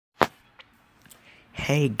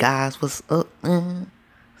Hey guys, what's up, man?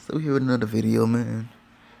 So here with another video, man.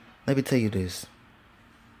 Let me tell you this.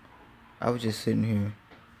 I was just sitting here,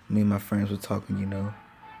 me and my friends were talking,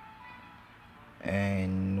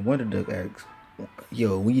 and one of the asked,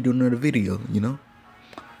 "Yo, when you do another video?"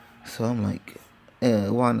 So I'm like,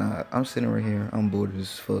 why not? I'm sitting right here, I'm bored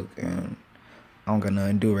as fuck, and I don't got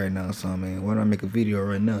nothing to do right now, so man, why don't I make a video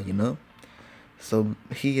right now? So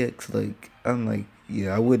he asked, like, I'm like,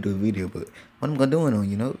 yeah, I would do a video, but what am I gonna do it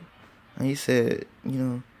on? And he said, we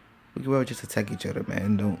could all just attack each other,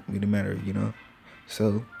 man. It don't really matter.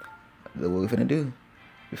 So, what we finna do?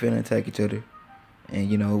 We finna attack each other. And,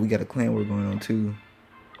 we got a clan war going on, too.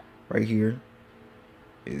 Right here.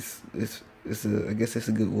 I guess it's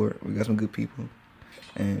a good war. We got some good people.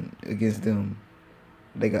 And against them,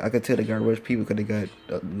 I could tell they got rush people because they got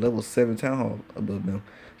a level 7 town hall above them.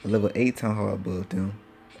 A level 8 town hall above them.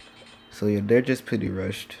 So, yeah, they're just pretty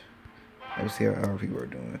rushed. Let's see how our people are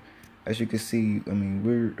doing. As you can see, I mean,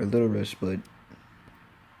 we're a little rushed, but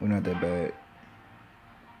we're not that bad.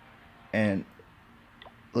 And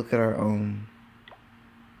look at our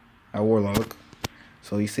warlock.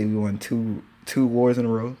 So you see we won two wars in a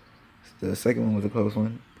row. The second one was a close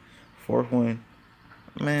one. Fourth one,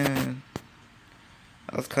 man,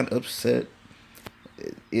 I was kind of upset.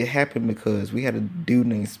 It happened because we had a dude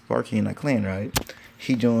named Sparky in our clan, right?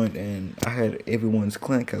 He joined and I had everyone's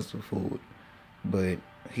clan castle full, but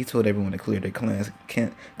he told everyone to clear their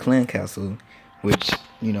clan castle, which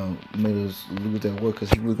made us lose that war because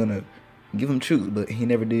he was gonna give them troops, but he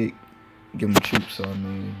never did give them troops. So I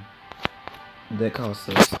mean, that cost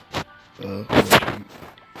us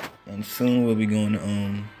and soon we'll be going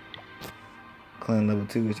to clan level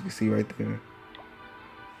 2, as you can see right there.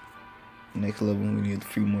 Next level, we need a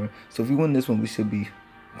few more. So if we win this one, we should be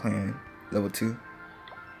clan level 2.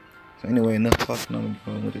 So anyway, enough talking. I'm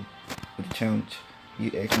going with the challenge. You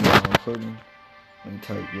asked me if I'm recording. Let me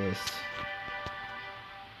type yes.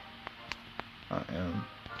 I am.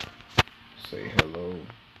 Say hello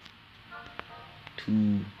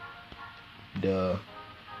to the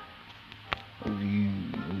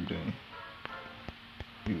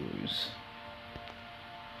viewers.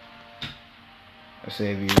 I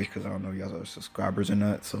say viewers because I don't know if y'all are subscribers or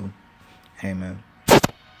not. So, hey man,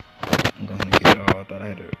 I'm gonna get it all. I thought I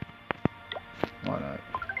had it. Why not?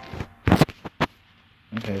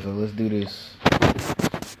 Okay, so let's do this.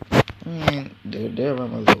 Man, they're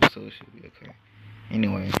around my level, so it should be okay.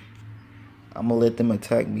 Anyway, I'm gonna let them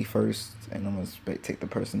attack me first, and I'm gonna spectate the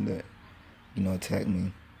person that attacked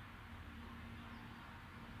me.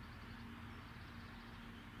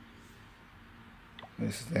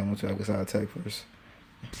 This is that one too. I guess I'll attack first.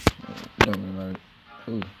 Don't really matter.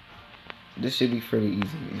 Ooh. This should be fairly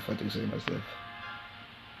easy if I do say myself.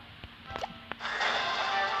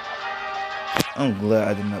 I'm glad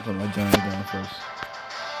I did not put my Johnny down first,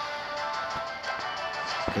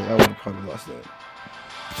 because I would have probably lost that.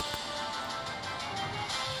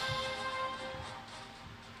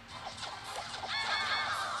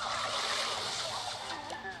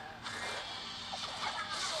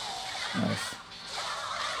 Nice.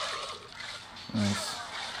 Nice.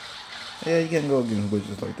 Yeah, you can't go against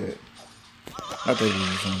witches like that. I thought it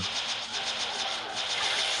was something.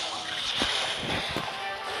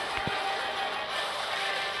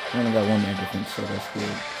 I only got one air defense, so that's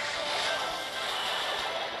good.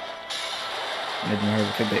 I didn't have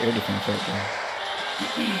to take the air defense right there.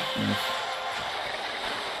 Nice.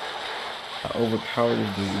 I overpowered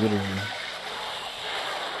this dude, literally.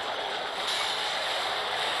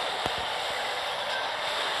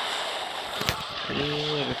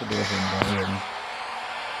 Yeah, that's a bit of a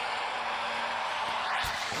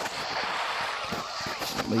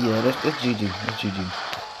but yeah, that's GG. That's GG.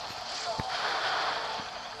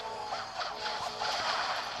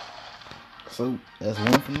 So that's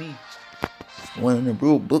one for me. One in the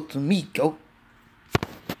rule book to me, go.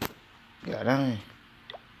 God damn.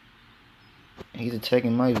 He's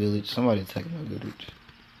attacking my village. Somebody attacking my village.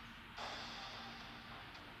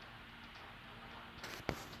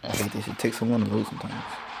 I hate this. It takes someone to lose sometimes.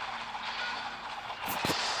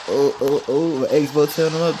 Oh, Expo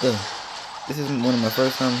telling him up though. This is one of my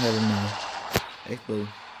first times having Expo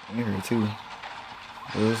in here too.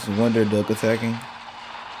 This is Wonder Duck attacking.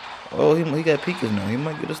 Oh, he got Pikas now. He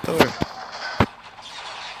might get a star.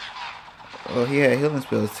 Oh, he had healing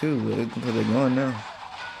spells too, but they're going now.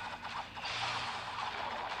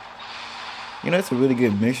 That's a really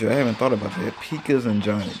good mixture. I haven't thought about that. Pikas and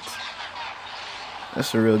Giants.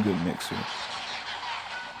 That's a real good mixture.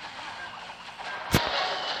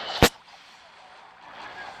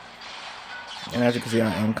 And as you can see,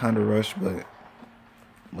 I am kind of rushed, but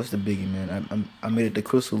what's the biggie, man? I made it to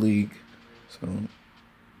Crystal League, so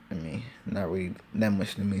I mean, not really that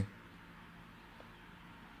much to me.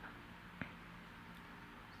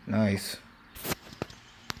 Nice.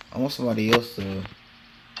 I want somebody else to.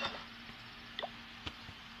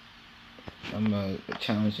 I'm gonna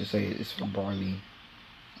challenge to say it's for Barley.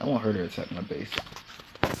 I want her to attack my base.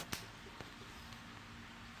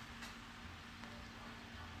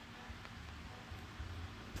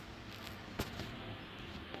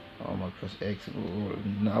 Oh my press X.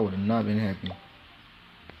 I would have not been happy.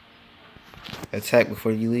 Attack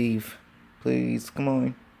before you leave. Please, come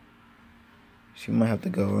on. She might have to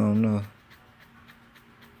go, I don't know.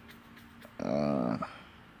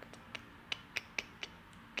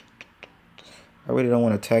 I really don't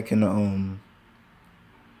want to attack in the,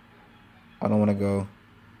 I don't want to go.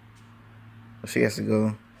 She has to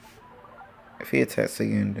go. If he attacks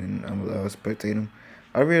again, then I'll spectate him.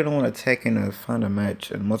 I really don't want to attack in a find a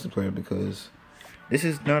match in multiplayer because this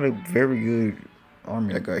is not a very good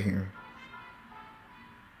army I got here.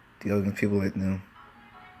 The other people like them.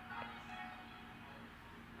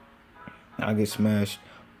 I get smashed.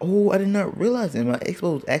 Oh, I did not realize that my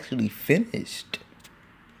expo was actually finished.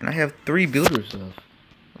 And I have 3 builders left.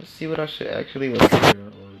 Let's see what I should actually repair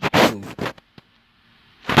or do.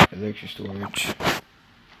 Electric storage.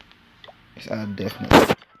 Yes, I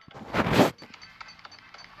definitely.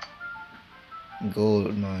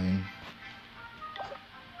 Gold mine.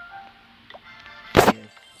 Yes.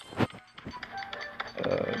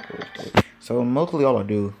 So mostly all I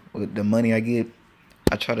do with the money I get,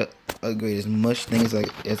 I try to upgrade as much things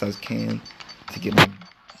as I can to get my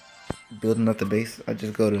building up the base. I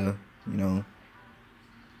just go to, you know,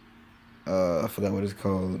 I forgot what it's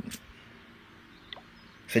called.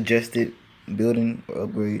 Suggested building or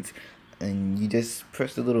upgrades, and you just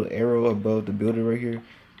press the little arrow above the builder right here.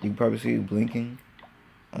 You can probably see it blinking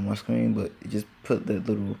on my screen, but you just put the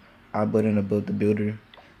little I button above the builder,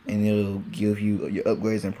 and it'll give you your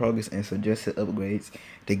upgrades in progress and suggested upgrades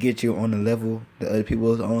to get you on the level that other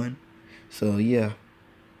people is on. So yeah,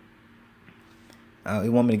 it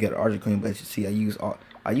want me to get an Archer Queen, but you see, I use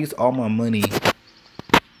all my money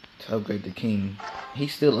to upgrade the king.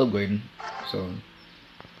 He's still upgrading, so.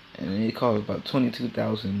 And it costs about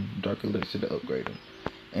 22,000 dark elixir to upgrade him.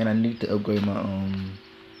 And I need to upgrade my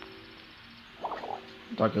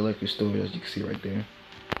dark elixir storage, as you can see right there.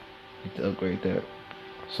 I need to upgrade that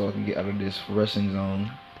so I can get out of this rushing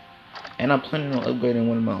zone. And I'm planning on upgrading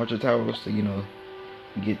one of my archer towers to, you know,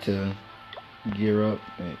 get to gear up,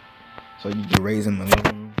 so you can raise him a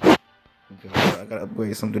level. Because I gotta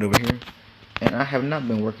upgrade something over here. And I have not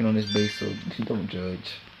been working on this base, so don't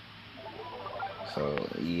judge. So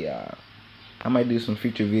yeah, I might do some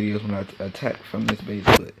future videos when I attack from this base,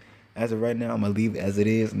 but as of right now, I'm gonna leave it as it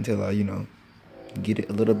is until I, you know, get it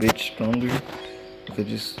a little bit stronger,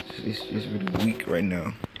 because it's really weak right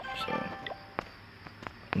now. So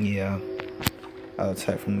yeah, I'll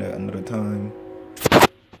attack from that another time.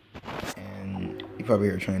 And you probably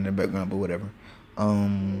hear a train in the background, but whatever.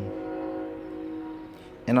 And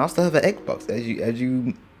I also have an Xbox, as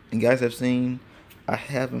you guys have seen. I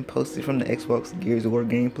haven't posted from the Xbox Gears of War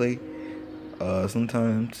gameplay.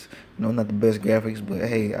 Sometimes, you know, not the best graphics, but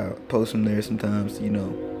hey, I post them there sometimes, you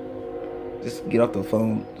know. Just get off the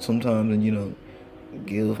phone sometimes and, you know,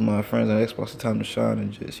 give my friends on Xbox the time to shine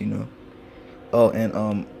and just, you know. Oh, and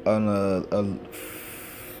on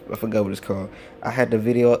I forgot what it's called. I had the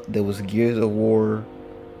video that was Gears of War,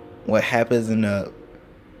 what happens in a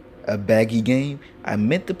baggy game. I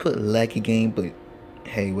meant to put laggy game, but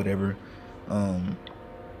hey, whatever.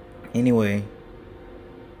 Anyway,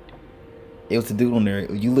 it was a dude on there.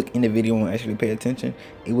 You look in the video and actually pay attention.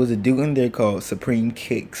 It was a dude in there called Supreme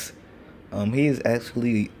Kicks. He is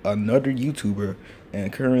actually another YouTuber,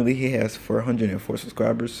 and currently he has 404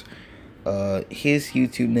 subscribers. His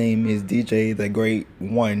YouTube name is DJ The Great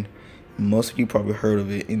One. Most of you probably heard of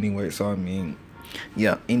it anyway. So I mean,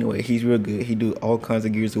 yeah. Anyway, he's real good. He do all kinds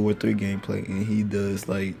of Gears of War 3 gameplay, and he does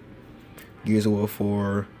like Gears of War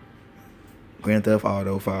 4. Grand Theft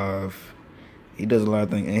Auto 5. He does a lot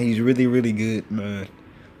of things, and he's really, really good, man.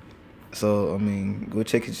 So I mean, go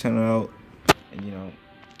check his channel out, and you know,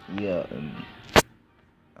 yeah. And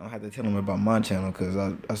I don't have to tell him about my channel because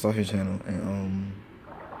I saw his channel, and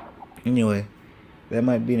anyway, that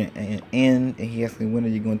might be the end. And he asked me, when are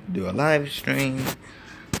you going to do a live stream?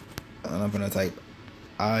 And I'm gonna type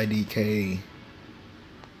IDK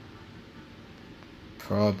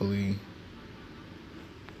probably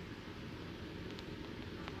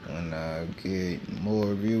when I get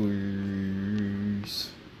more viewers.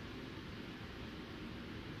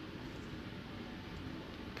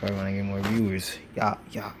 Probably want to get more viewers. Yeah.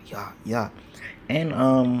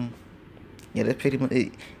 And yeah, that's pretty much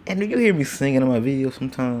it. And do you hear me singing in my videos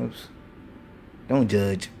sometimes? Don't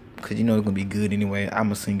judge, cause you know it's gonna be good anyway.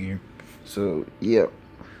 I'm a singer, so yeah.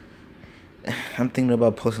 I'm thinking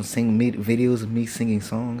about posting videos of me singing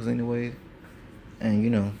songs anyway, and you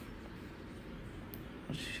know,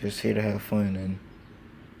 just here to have fun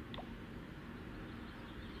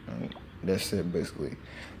and that's it basically.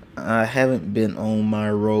 I haven't been on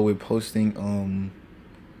my roll with posting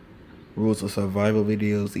rules of survival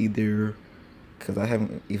videos either, cause I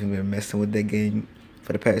haven't even been messing with that game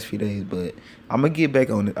for the past few days. But I'm gonna get back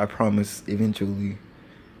on it. I promise. Eventually,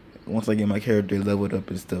 once I get my character leveled up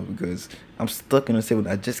and stuff, because I'm stuck in a server.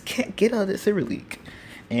 I just can't get out of that server league,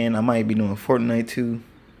 and I might be doing Fortnite too.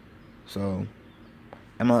 So,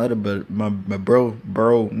 and my other brother, my bro,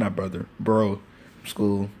 not brother, bro, from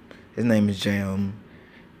school. His name is Jam.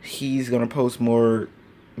 He's gonna post more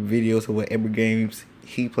videos of whatever games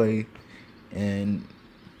he play, and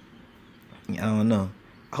I don't know.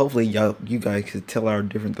 Hopefully, you guys can tell our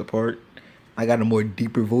difference apart. I got a more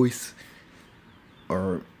deeper voice,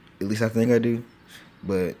 or at least I think I do.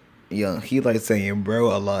 But yeah, he likes saying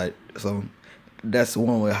bro a lot, so that's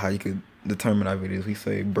one way how you could determine our videos. We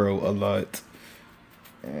say bro a lot,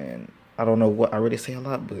 and I don't know what I really say a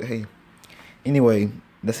lot, but hey. Anyway,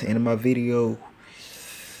 that's the end of my video.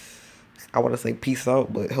 I want to say peace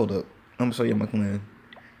out, but hold up. I'm gonna show you my clan.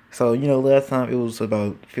 So, you know, last time it was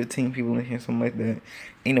about 15 people in here, something like that.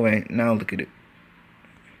 Anyway, now look at it.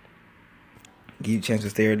 Give you a chance to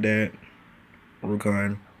stare at that.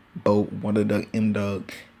 Rukan, Boat, Wonder Duck, M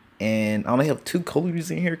Dog. And I only have 2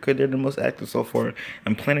 co-leaders in here because they're the most active so far.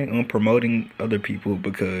 I'm planning on promoting other people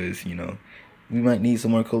because, you know, we might need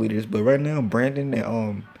some more co-leaders. But right now, Brandon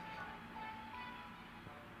and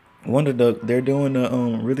Wonder Duck, they're doing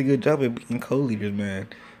a really good job at being co-leaders, man.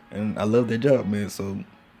 And I love their job, man. So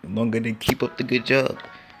the longer they keep up the good job,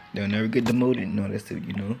 they'll never get demoted. No, that's it,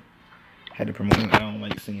 you know. Had to promote him. I don't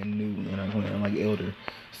like singing new and I don't like elder.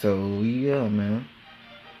 So yeah, man.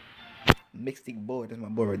 Mystic Boy, that's my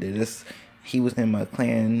boy right there. He was in my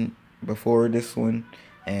clan before this one,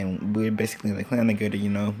 and we're basically in the clan together, you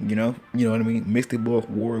know what I mean? Mystic Boy,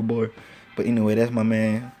 Warrior Boy. But anyway, that's my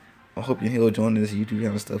man. I hope he'll join this YouTube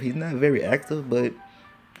kind of stuff. He's not very active, but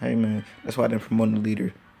hey man, that's why I didn't promote the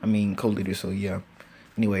leader. I mean co-leader, so yeah.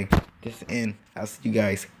 Anyway, this is the end. I'll see you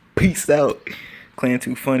guys. Peace out. Clan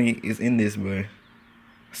Too Funny is in this, bro. I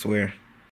swear.